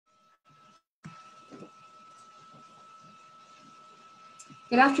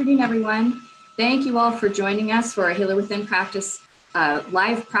Good afternoon, everyone. Thank you all for joining us for our Healer Within Practice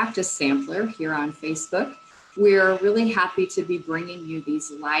live practice sampler here on Facebook. We're really happy to be bringing you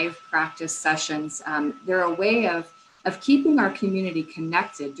these live practice sessions. They're a way of keeping our community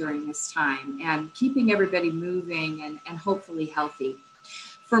connected during this time and keeping everybody moving and hopefully healthy.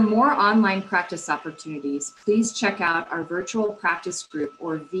 For more online practice opportunities, please check out our virtual practice group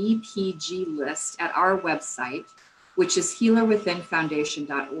or VPG list at our website, which is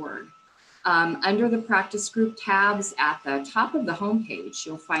healerwithinfoundation.org. Under the practice group tabs at the top of the homepage,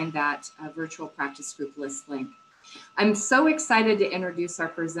 you'll find that virtual practice group list link. I'm so excited to introduce our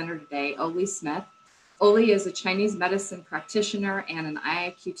presenter today, Oli Smith. Oli is a Chinese medicine practitioner and an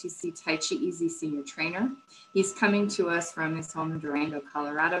IIQTC Tai Chi Easy senior trainer. He's coming to us from his home in Durango,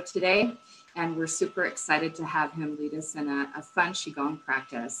 Colorado today, and we're super excited to have him lead us in a fun Qigong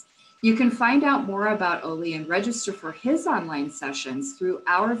practice. You can find out more about Oli and register for his online sessions through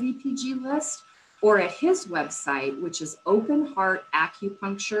our VPG list or at his website, which is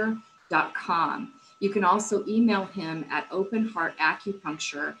openheartacupuncture.com. You can also email him at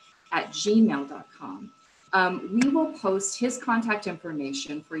openheartacupuncture@gmail.com. We will post his contact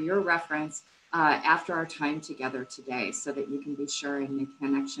information for your reference after our time together today so that you can be sure and make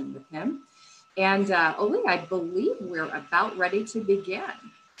connection with him. And Oli, I believe we're about ready to begin.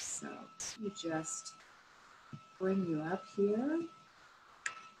 So let me just bring you up here.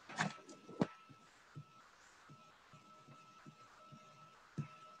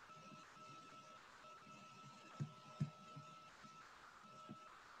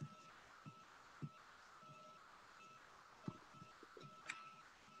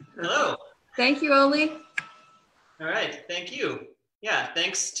 Hello. Thank you, Oli. All right, thank you. Yeah,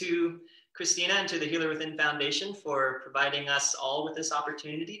 thanks to Christina and to the Healer Within Foundation for providing us all with this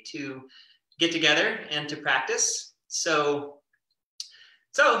opportunity to get together and to practice. So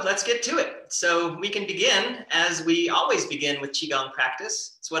let's get to it. So we can begin as we always begin with Qigong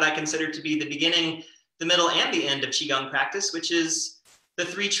practice. It's what I consider to be the beginning, the middle, and the end of Qigong practice, which is the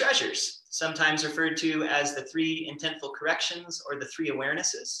three treasures, sometimes referred to as the three intentful corrections or the three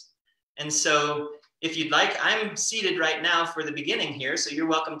awarenesses. And so if you'd like, I'm seated right now for the beginning here, so you're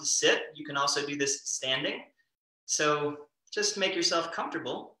welcome to sit. You can also do this standing. So just make yourself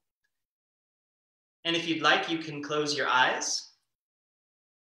comfortable. And if you'd like, you can close your eyes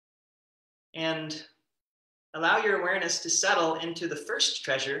and allow your awareness to settle into the first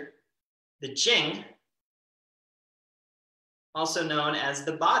treasure, the Jing, also known as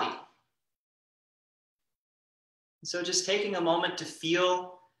the body. So just taking a moment to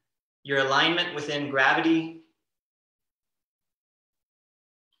feel your alignment within gravity,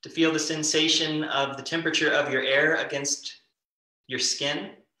 to feel the sensation of the temperature of your air against your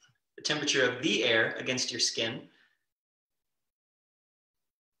skin, the temperature of the air against your skin,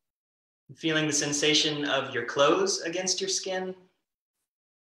 feeling the sensation of your clothes against your skin,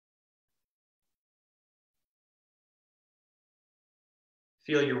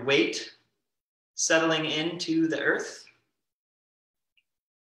 feel your weight settling into the earth.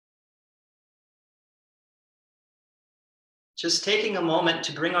 Just taking a moment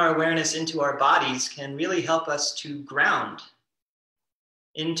to bring our awareness into our bodies can really help us to ground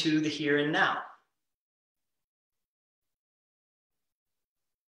into the here and now.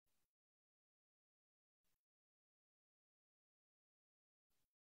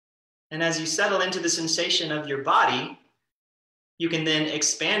 And as you settle into the sensation of your body, you can then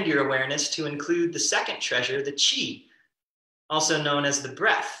expand your awareness to include the second treasure, the Qi, also known as the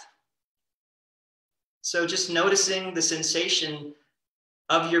breath. So just noticing the sensation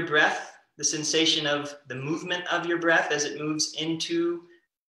of your breath, the sensation of the movement of your breath as it moves into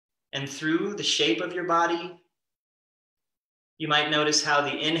and through the shape of your body. You might notice how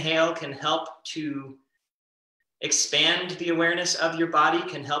the inhale can help to expand the awareness of your body,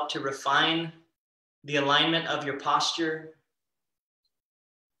 can help to refine the alignment of your posture.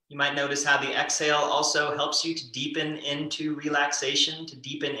 You might notice how the exhale also helps you to deepen into relaxation, to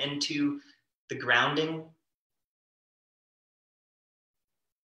deepen into the grounding.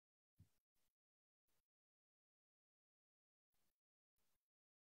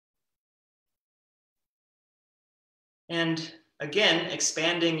 And again,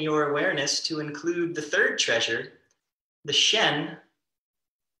 expanding your awareness to include the third treasure, the Shen,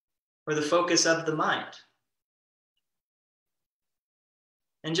 or the focus of the mind.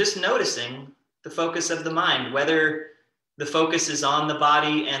 And just noticing the focus of the mind, whether the focus is on the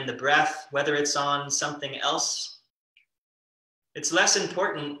body and the breath, whether it's on something else. It's less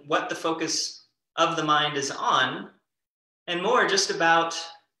important what the focus of the mind is on, and more just about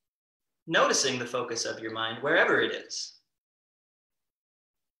noticing the focus of your mind, wherever it is.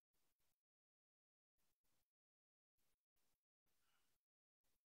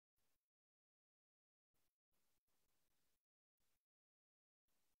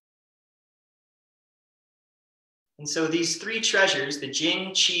 And so these three treasures, the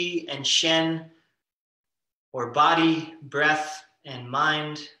Jing, Qi, and Shen, or body, breath, and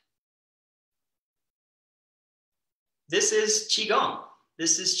mind, this is Qigong.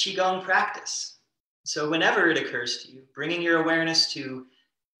 This is Qigong practice. So whenever it occurs to you, bringing your awareness to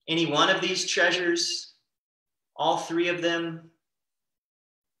any one of these treasures, all three of them,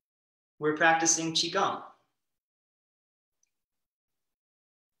 we're practicing Qigong.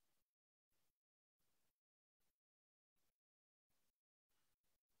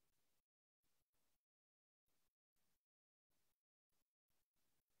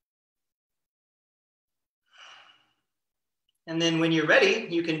 And then when you're ready,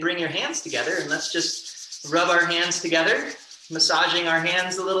 you can bring your hands together, and let's just rub our hands together, massaging our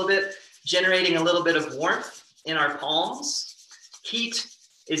hands a little bit, generating a little bit of warmth in our palms. Heat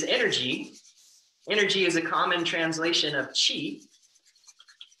is energy. Energy is a common translation of qi.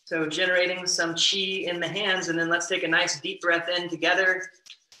 So generating some qi in the hands, and then let's take a nice deep breath in together.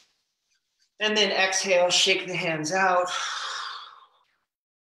 And then exhale, shake the hands out.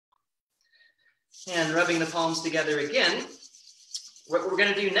 And rubbing the palms together again. What we're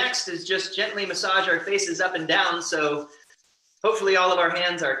going to do next is just gently massage our faces up and down. So hopefully all of our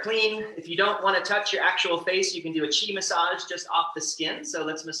hands are clean. If you don't want to touch your actual face, you can do a qi massage just off the skin. So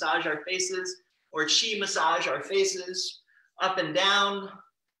let's massage our faces, or qi massage our faces up and down,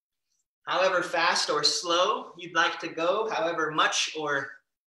 however fast or slow you'd like to go, however much or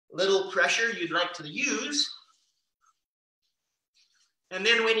little pressure you'd like to use. And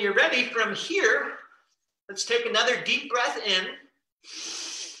then when you're ready from here, let's take another deep breath in.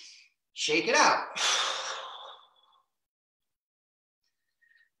 Shake it out.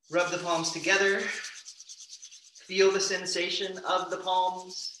 Rub the palms together. Feel the sensation of the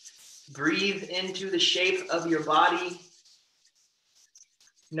palms. Breathe into the shape of your body.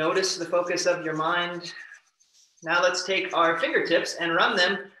 Notice the focus of your mind. Now let's take our fingertips and run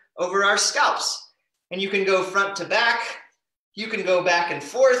them over our scalps. And you can go front to back. You can go back and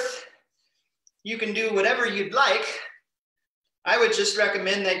forth. You can do whatever you'd like. I would just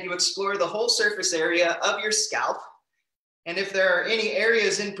recommend that you explore the whole surface area of your scalp. And if there are any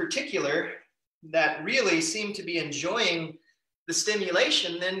areas in particular that really seem to be enjoying the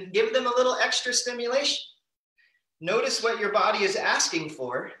stimulation, then give them a little extra stimulation. Notice what your body is asking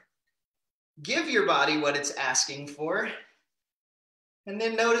for. Give your body what it's asking for. And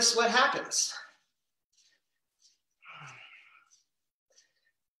then notice what happens.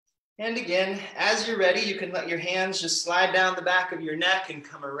 And again, as you're ready, you can let your hands just slide down the back of your neck and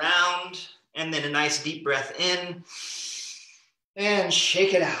come around. And then a nice deep breath in. And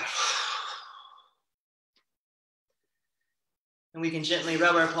shake it out. And we can gently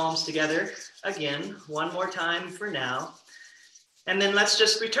rub our palms together again, one more time for now. And then let's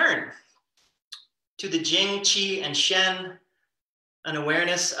just return to the Jing, Qi, and Shen, an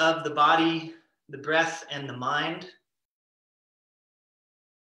awareness of the body, the breath, and the mind.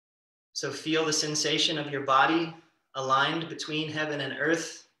 So feel the sensation of your body aligned between heaven and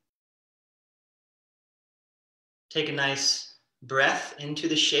earth. Take a nice breath into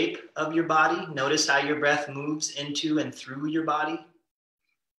the shape of your body. Notice how your breath moves into and through your body.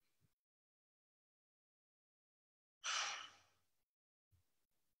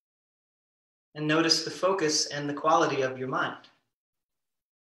 And notice the focus and the quality of your mind.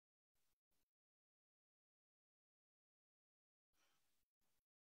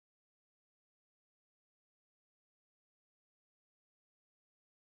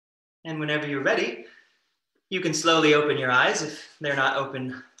 And whenever you're ready, you can slowly open your eyes if they're not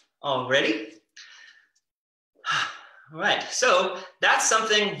open already. All right, so that's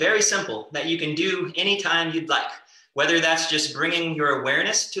something very simple that you can do anytime you'd like, whether that's just bringing your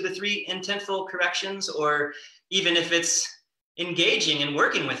awareness to the three intentful corrections, or even if it's engaging and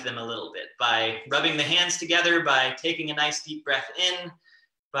working with them a little bit by rubbing the hands together, by taking a nice deep breath in,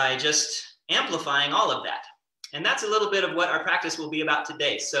 by just amplifying all of that. And that's a little bit of what our practice will be about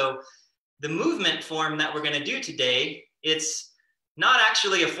today. So the movement form that we're going to do today, it's not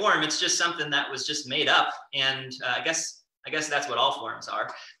actually a form, it's just something that was just made up. And I guess that's what all forms are.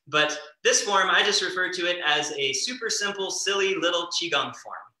 But this form, I just refer to it as a super simple, silly little Qigong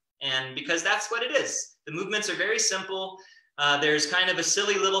form. And because that's what it is. The movements are very simple. There's kind of a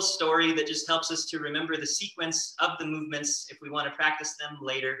silly little story that just helps us to remember the sequence of the movements if we want to practice them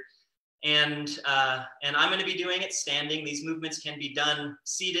later. And I'm going to be doing it standing. These movements can be done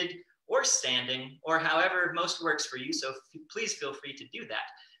seated or standing, or however most works for you. So please feel free to do that.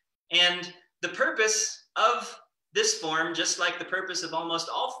 And the purpose of this form, just like the purpose of almost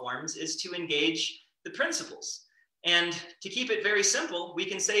all forms, is to engage the principles. And to keep it very simple, we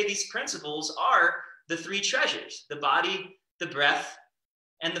can say these principles are the three treasures: the body, the breath,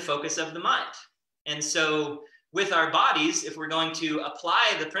 and the focus of the mind. And so with our bodies, if we're going to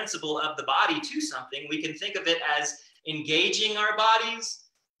apply the principle of the body to something, we can think of it as engaging our bodies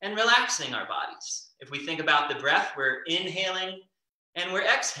and relaxing our bodies. If we think about the breath, we're inhaling and we're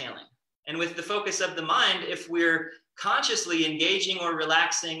exhaling. And with the focus of the mind, if we're consciously engaging or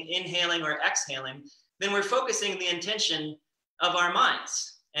relaxing, inhaling or exhaling, then we're focusing the intention of our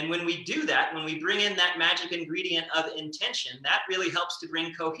minds. And when we do that, when we bring in that magic ingredient of intention, that really helps to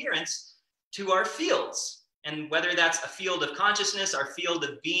bring coherence to our fields. And whether that's a field of consciousness, our field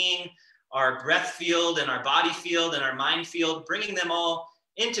of being, our breath field and our body field and our mind field, bringing them all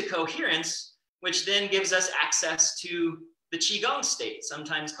into coherence, which then gives us access to the Qigong state,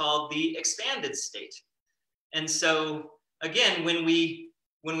 sometimes called the expanded state. And so again, when we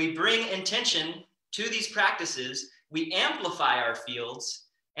bring intention to these practices, we amplify our fields,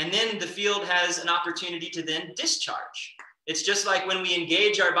 and then the field has an opportunity to then discharge. It's just like when we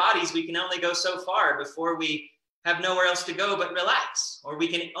engage our bodies, we can only go so far before we have nowhere else to go but relax, or we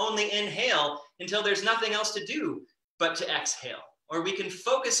can only inhale until there's nothing else to do but to exhale, or we can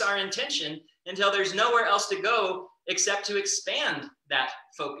focus our intention until there's nowhere else to go except to expand that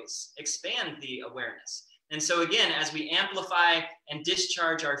focus, expand the awareness. And so again, as we amplify and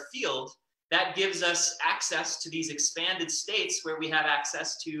discharge our field, that gives us access to these expanded states where we have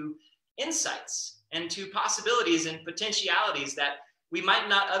access to insights and to possibilities and potentialities that we might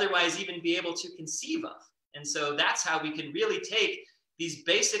not otherwise even be able to conceive of. And so that's how we can really take these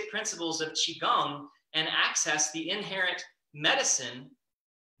basic principles of Qigong and access the inherent medicine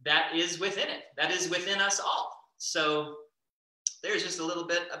that is within it, that is within us all. So there's just a little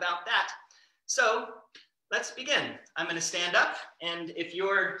bit about that. So let's begin. I'm going to stand up, and if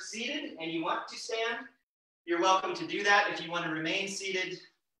you're seated and you want to stand, you're welcome to do that. If you want to remain seated,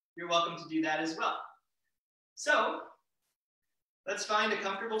 you're welcome to do that as well. So let's find a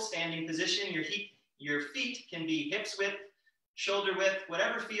comfortable standing position. Your feet can be hips width, shoulder width,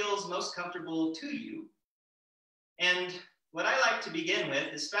 whatever feels most comfortable to you. And what I like to begin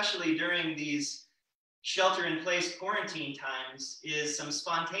with, especially during these shelter-in-place quarantine times, is some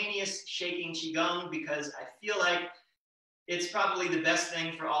spontaneous shaking Qigong, because I feel like it's probably the best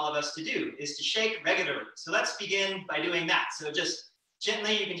thing for all of us to do, is to shake regularly. So let's begin by doing that. So just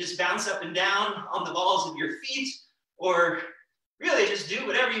gently, you can just bounce up and down on the balls of your feet, or really just do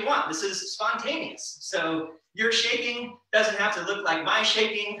whatever you want. This is spontaneous. So your shaking doesn't have to look like my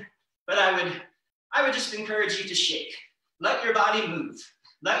shaking, but I would just encourage you to shake. Let your body move.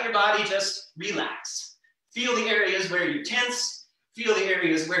 Let your body just relax. Feel the areas where you're tense. Feel the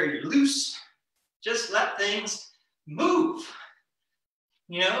areas where you're loose. Just let things move.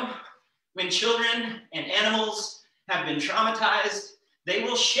 You know, when children and animals have been traumatized, they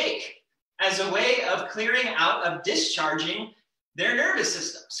will shake as a way of clearing out, of discharging their nervous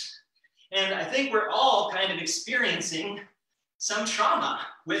systems. And I think we're all kind of experiencing some trauma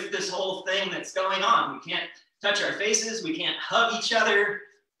with this whole thing that's going on. We can't touch our faces. We can't hug each other.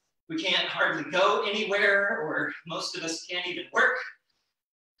 We can't hardly go anywhere, or most of us can't even work.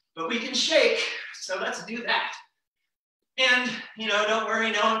 But we can shake, so let's do that. And, you know, don't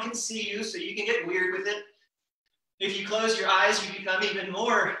worry, no one can see you, so you can get weird with it. If you close your eyes, you become even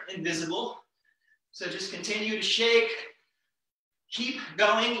more invisible. So just continue to shake. Keep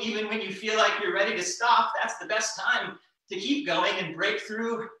going, even when you feel like you're ready to stop. That's the best time to keep going and break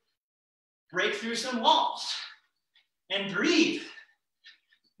through some walls. And breathe.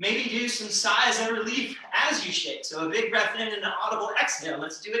 Maybe do some sighs of relief as you shake. So a big breath in and an audible exhale.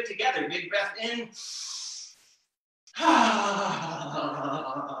 Let's do it together. Big breath in.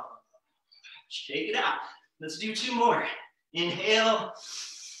 Shake it out. Let's do two more. Inhale.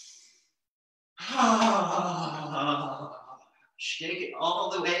 Shake it all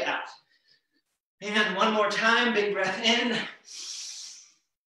the way out. And one more time. Big breath in.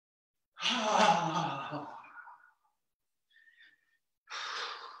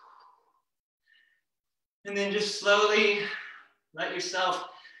 And then just slowly let yourself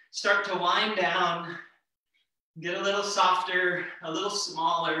start to wind down, get a little softer, a little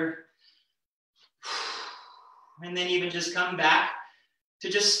smaller, and then even just come back to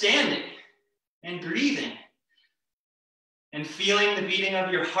just standing and breathing and feeling the beating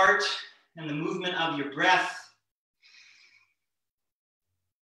of your heart and the movement of your breath.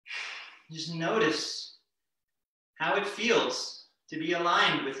 Just notice how it feels to be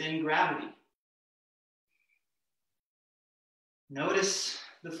aligned within gravity. Notice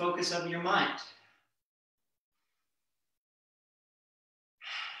the focus of your mind.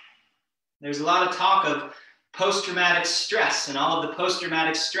 There's a lot of talk of post-traumatic stress and all of the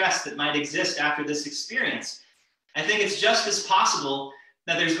post-traumatic stress that might exist after this experience, I think it's just as possible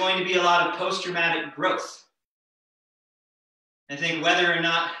that there's going to be a lot of post-traumatic growth. I think whether or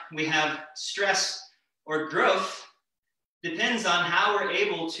not we have stress or growth depends on how we're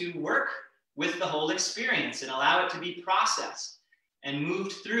able to work with the whole experience and allow it to be processed and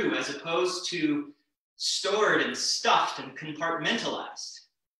moved through, as opposed to stored and stuffed and compartmentalized.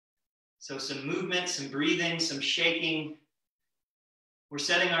 So some movement, some breathing, some shaking. We're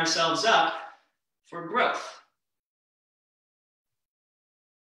setting ourselves up for growth.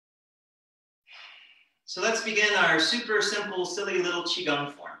 So let's begin our super simple, silly little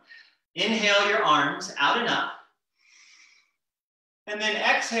Qigong form. Inhale your arms out and up. And then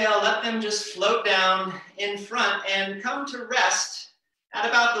exhale, let them just float down in front and come to rest at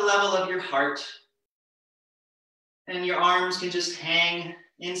about the level of your heart. And your arms can just hang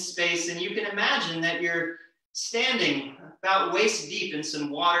in space. And you can imagine that you're standing about waist deep in some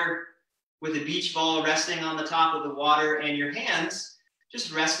water with a beach ball resting on the top of the water and your hands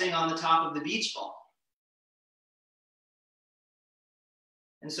just resting on the top of the beach ball.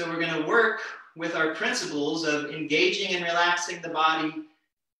 And so we're going to work with our principles of engaging and relaxing the body,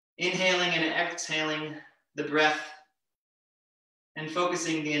 inhaling and exhaling the breath, and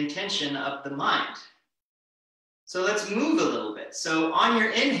focusing the intention of the mind. So let's move a little bit. So on your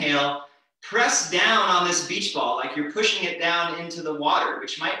inhale, press down on this beach ball like you're pushing it down into the water,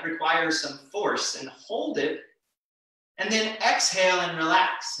 which might require some force, and hold it. And then exhale and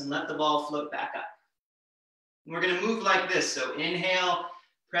relax and let the ball float back up. And we're going to move like this. So inhale,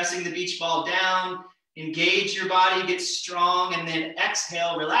 pressing the beach ball down, engage your body, get strong, and then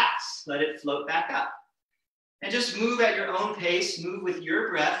exhale, relax, let it float back up. And just move at your own pace, move with your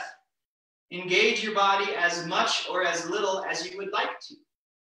breath, engage your body as much or as little as you would like to.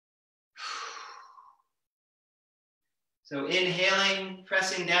 So inhaling,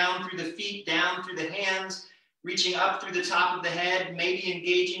 pressing down through the feet, down through the hands, reaching up through the top of the head, maybe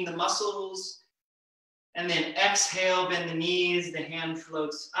engaging the muscles. And then exhale, bend the knees, the hand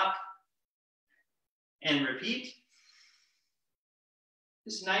floats up. And repeat.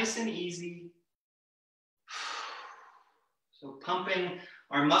 Just nice and easy. So pumping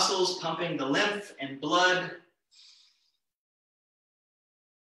our muscles, pumping the lymph and blood.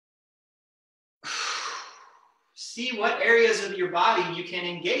 See what areas of your body you can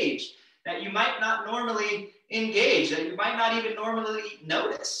engage that you might not normally engage, that you might not even normally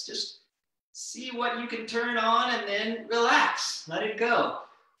notice. Just see what you can turn on and then relax. Let it go.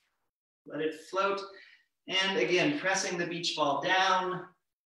 Let it float. And again, pressing the beach ball down.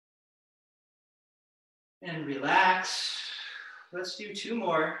 And relax. Let's do 2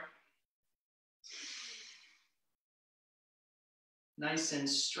 more. Nice and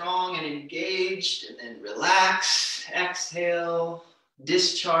strong and engaged. And then relax. Exhale.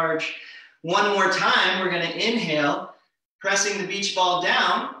 Discharge. 1 more time. We're going to inhale, pressing the beach ball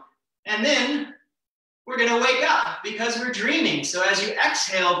down. And then we're going to wake up because we're dreaming. So as you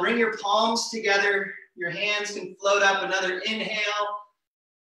exhale, bring your palms together. Your hands can float up. Another inhale.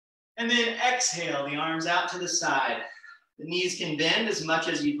 And then exhale, the arms out to the side. The knees can bend as much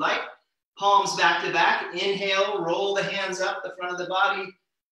as you'd like. Palms back to back. Inhale, roll the hands up the front of the body.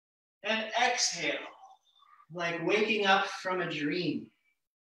 And exhale, like waking up from a dream.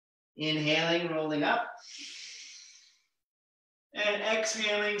 Inhaling, rolling up. And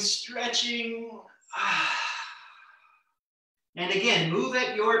exhaling, stretching. And again, move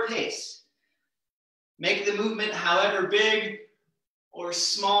at your pace. Make the movement however big or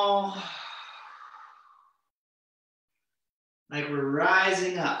small. Like we're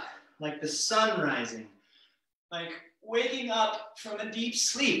rising up, like the sun rising, like waking up from a deep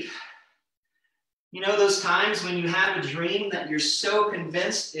sleep. You know those times when you have a dream that you're so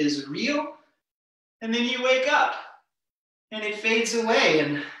convinced is real, and then you wake up and it fades away,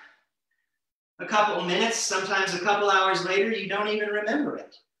 and a couple of minutes, sometimes a couple hours later, you don't even remember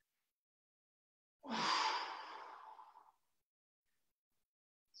it.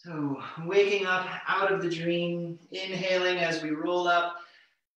 So waking up out of the dream, inhaling as we roll up,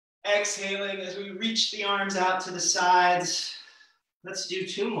 exhaling as we reach the arms out to the sides. Let's do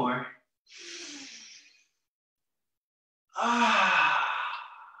 2 more.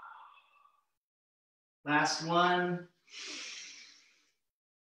 Last one.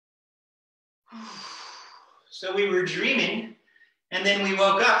 So we were dreaming and then we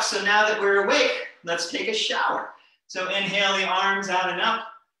woke up. So now that we're awake, let's take a shower. So inhale the arms out and up.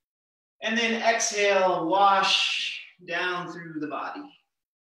 And then exhale, wash down through the body.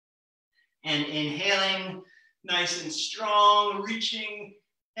 And inhaling, nice and strong, reaching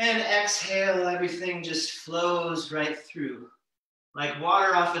And exhale, everything just flows right through, like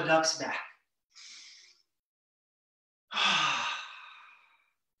water off a duck's back.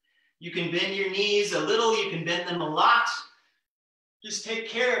 You can bend your knees a little, you can bend them a lot. Just take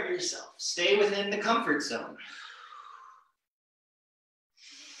care of yourself. Stay within the comfort zone.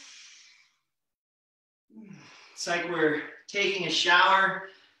 It's like we're taking a shower.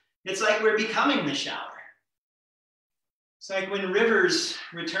 It's like we're becoming the shower. It's like when rivers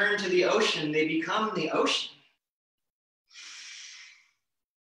return to the ocean, they become the ocean.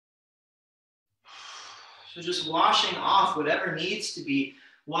 So just washing off whatever needs to be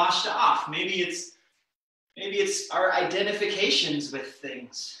washed off. Maybe it's our identifications with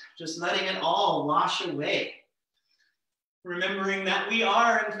things, just letting it all wash away. Remembering that we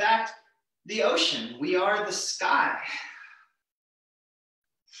are, in fact, the ocean. We are the sky.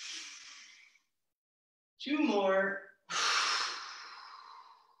 2 more.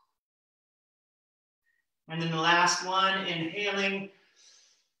 And then the last one, inhaling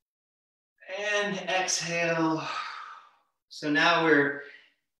and exhale. So now we're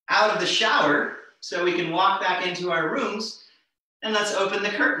out of the shower, so we can walk back into our rooms, and let's open the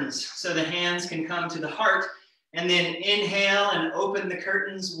curtains so the hands can come to the heart, and then inhale and open the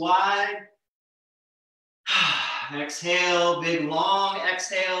curtains wide. Exhale, big long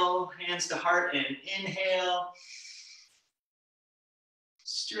exhale, hands to heart, and inhale.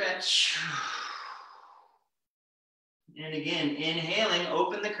 Stretch. And again, inhaling,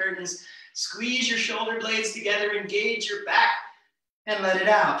 open the curtains, squeeze your shoulder blades together, engage your back, and let it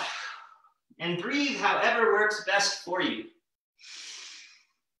out. And breathe however works best for you.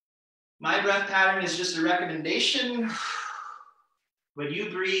 My breath pattern is just a recommendation, but you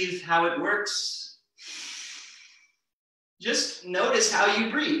breathe how it works. Just notice how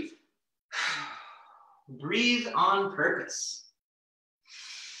you breathe. Breathe on purpose.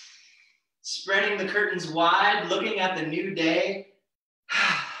 Spreading the curtains wide, looking at the new day.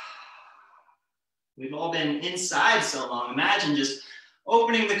 We've all been inside so long. Imagine just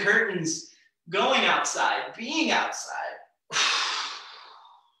opening the curtains, going outside, being outside.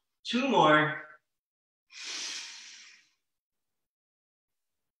 2 more.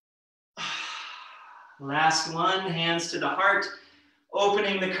 Last one, hands to the heart,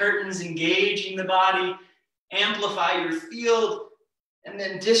 opening the curtains, engaging the body, amplify your field, and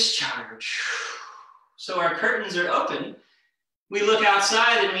then discharge. So our curtains are open. We look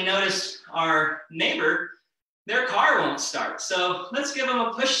outside and we notice our neighbor, their car won't start. So let's give them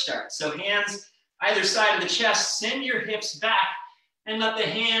a push start. So hands either side of the chest, send your hips back and let the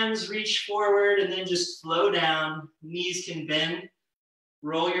hands reach forward and then just flow down. Knees can bend.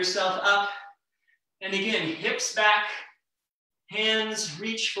 Roll yourself up. And again, hips back, hands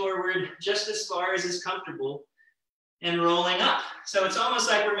reach forward just as far as is comfortable and rolling up. So it's almost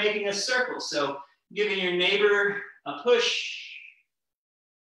like we're making a circle. So giving your neighbor a push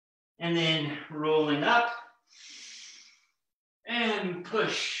and then rolling up and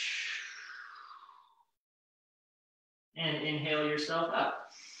push and inhale yourself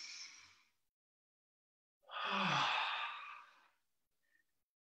up.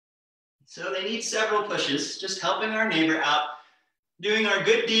 So they need several pushes, just helping our neighbor out, doing our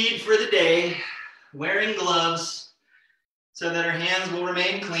good deed for the day, wearing gloves so that our hands will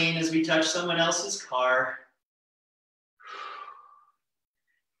remain clean as we touch someone else's car.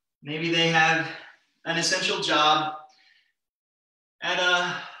 Maybe they have an essential job at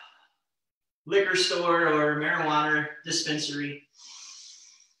a liquor store or marijuana dispensary.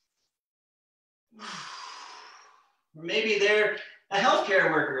 Or maybe they're a healthcare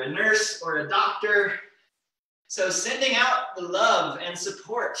worker, a nurse, or a doctor. So sending out the love and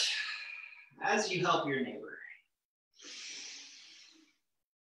support as you help your neighbor.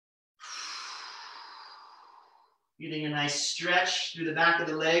 Getting a nice stretch through the back of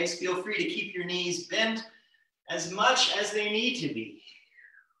the legs. Feel free to keep your knees bent as much as they need to be.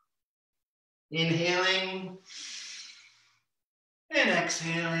 Inhaling and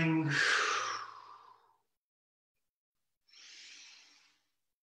exhaling.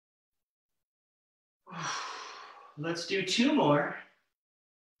 Let's do 2 more.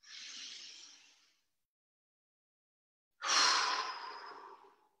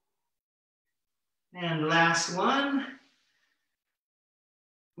 And last one.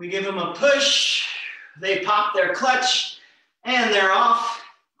 We give them a push. They pop their clutch and they're off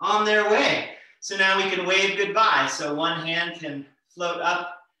on their way. So now we can wave goodbye. So one hand can float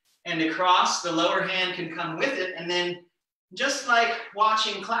up and across. The lower hand can come with it. And then just like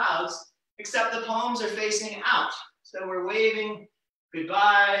watching clouds, except the palms are facing out. So we're waving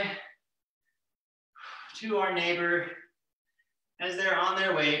goodbye to our neighbor as they're on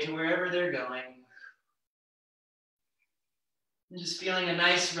their way to wherever they're going. And just feeling a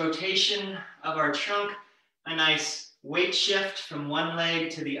nice rotation of our trunk, a nice weight shift from one leg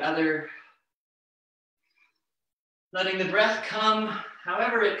to the other. Letting the breath come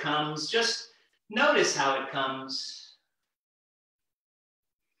however it comes, just notice how it comes.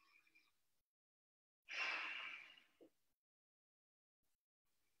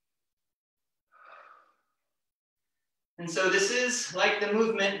 And so this is like the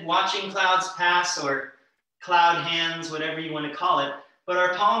movement, watching clouds pass, or cloud hands, whatever you want to call it, but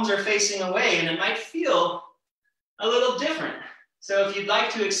our palms are facing away and it might feel a little different. So if you'd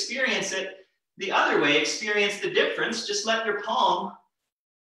like to experience it the other way, experience the difference, just let your palm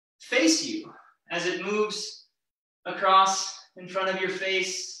face you as it moves across in front of your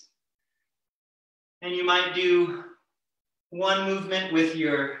face. And you might do one movement with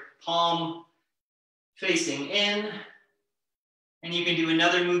your palm facing in, and you can do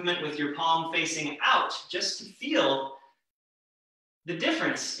another movement with your palm facing out, just to feel the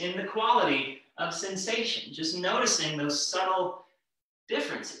difference in the quality of sensation, just noticing those subtle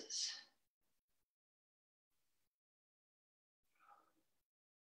differences.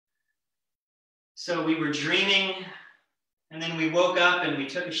 So we were dreaming, and then we woke up and we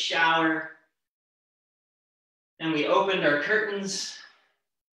took a shower, and we opened our curtains,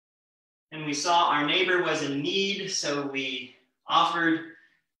 and we saw our neighbor was in need, so we offered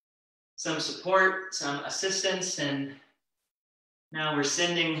some support, some assistance, and now we're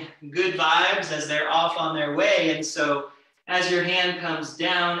sending good vibes as they're off on their way. And so as your hand comes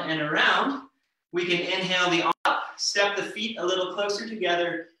down and around, we can inhale the up, step the feet a little closer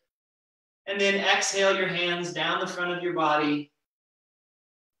together, and then exhale your hands down the front of your body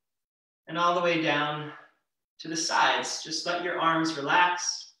and all the way down to the sides. Just let your arms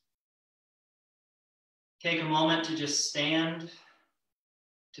relax. Take a moment to just stand,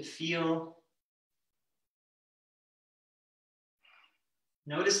 to feel.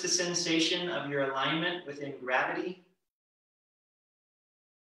 Notice the sensation of your alignment within gravity.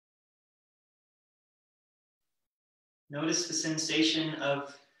 Notice the sensation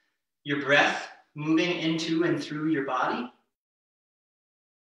of your breath moving into and through your body.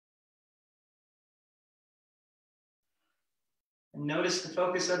 And notice the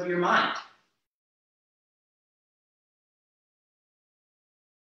focus of your mind.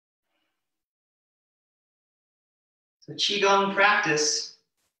 The Qigong practice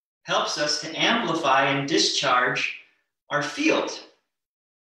helps us to amplify and discharge our field.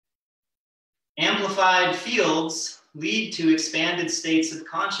 Amplified fields lead to expanded states of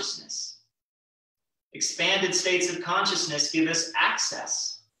consciousness. Expanded states of consciousness give us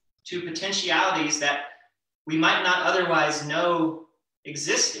access to potentialities that we might not otherwise know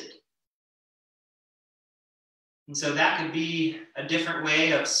existed. And so that could be a different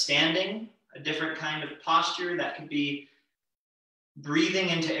way of standing, a different kind of posture. That could be breathing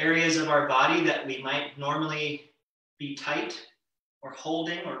into areas of our body that we might normally be tight or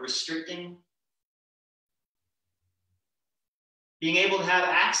holding or restricting. Being able to have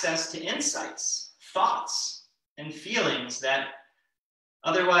access to insights, thoughts, and feelings that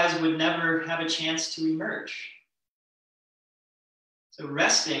otherwise would never have a chance to emerge. So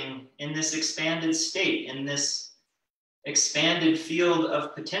resting in this expanded state, in this expanded field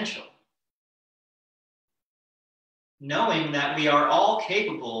of potential, knowing that we are all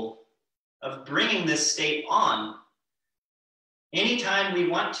capable of bringing this state on anytime we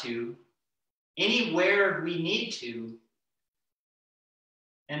want to, anywhere we need to,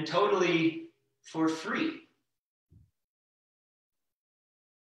 and totally for free.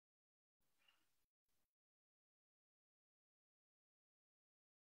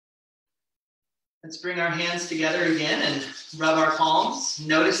 Let's bring our hands together again and rub our palms.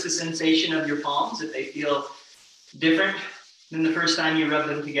 Notice the sensation of your palms if they feel different than the first time you rub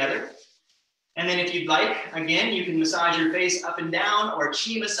them together. And then if you'd like, again, you can massage your face up and down, or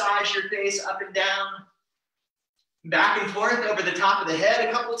chi massage your face up and down, back and forth over the top of the head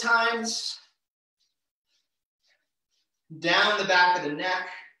a couple times, down the back of the neck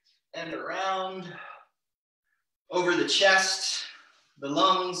and around, over the chest, the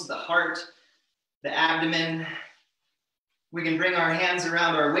lungs, the heart, the abdomen. We can bring our hands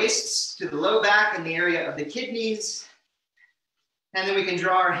around our waists to the low back in the area of the kidneys. And then we can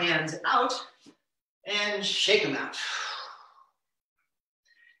draw our hands out and shake them out.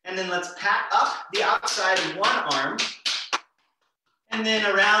 And then let's pat up the outside of one arm and then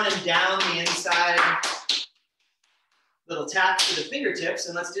around and down the inside. Little tap to the fingertips,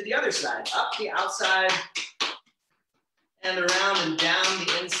 and let's do the other side. Up the outside and around and down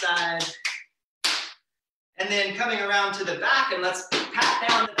the inside. And then coming around to the back, and let's pat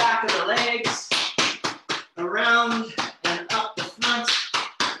down the back of the legs, around and up the front.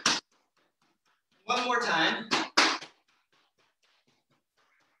 One more time.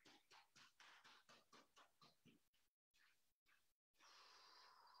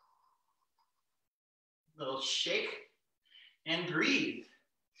 Little shake and breathe.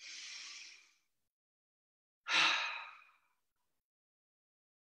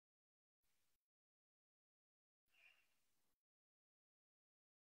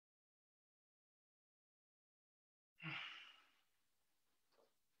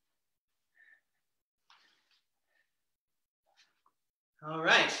 All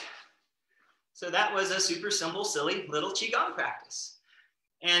right. So that was a super simple, silly little Qigong practice.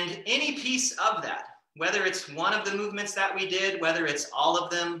 And any piece of that, whether it's one of the movements that we did, whether it's all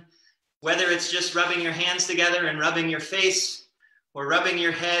of them, whether it's just rubbing your hands together and rubbing your face or rubbing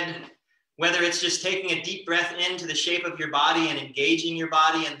your head, whether it's just taking a deep breath into the shape of your body and engaging your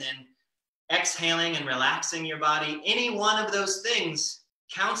body and then exhaling and relaxing your body, any one of those things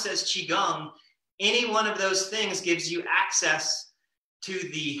counts as Qigong. Any one of those things gives you access to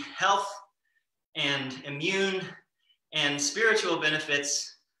the health and immune and spiritual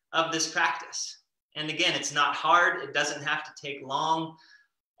benefits of this practice. And again, it's not hard. It doesn't have to take long.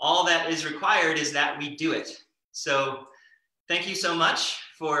 All that is required is that we do it. So thank you so much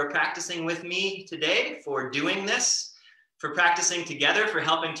for practicing with me today, for doing this, for practicing together, for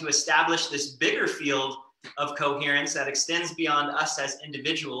helping to establish this bigger field of coherence that extends beyond us as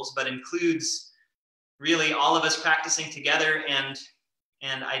individuals, but includes really all of us practicing together and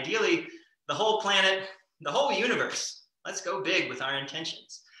ideally the whole planet, the whole universe. Let's go big with our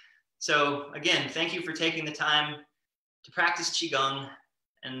intentions. So again, thank you for taking the time to practice Qigong,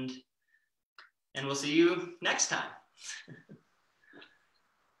 and we'll see you next time.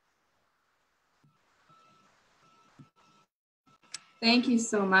 Thank you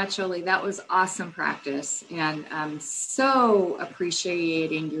so much, Oli. That was awesome practice, and I'm so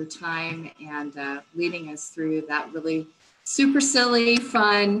appreciating your time and leading us through that really super silly,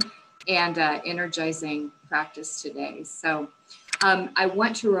 fun, and energizing practice today. So I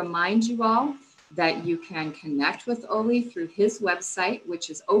want to remind you all that you can connect with Oli through his website, which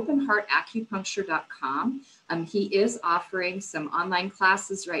is openheartacupuncture.com. He is offering some online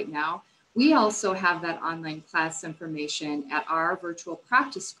classes right now. We also have that online class information at our virtual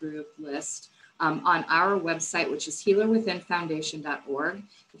practice group list on our website, which is healerwithinfoundation.org.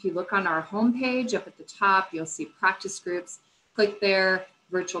 If you look on our homepage up at the top, you'll see practice groups. Click there,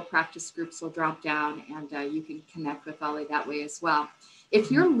 virtual practice groups will drop down, and you can connect with Oli that way as well.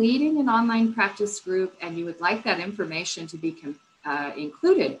 If you're leading an online practice group and you would like that information to be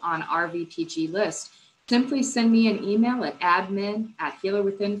included on our VPG list, simply send me an email at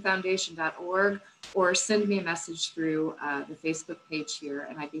admin@healerwithinfoundation.org or send me a message through the Facebook page here,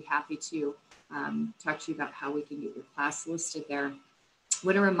 and I'd be happy to talk to you about how we can get your class listed there. I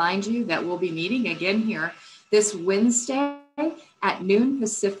want to remind you that we'll be meeting again here this Wednesday at noon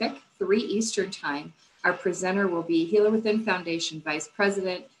Pacific, 3 Eastern time. Our presenter will be Healer Within Foundation Vice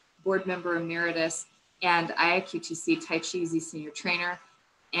President, Board Member Emeritus, and IIQTC Tai Chi Easy Senior Trainer,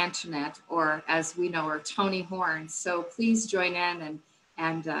 Antoinette, or as we know her, Tony Horn. So please join in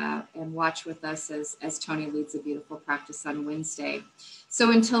and watch with us as Tony leads a beautiful practice on Wednesday.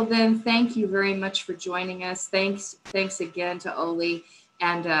 So until then, thank you very much for joining us. Thanks again to Oli,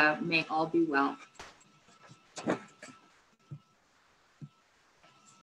 and may all be well.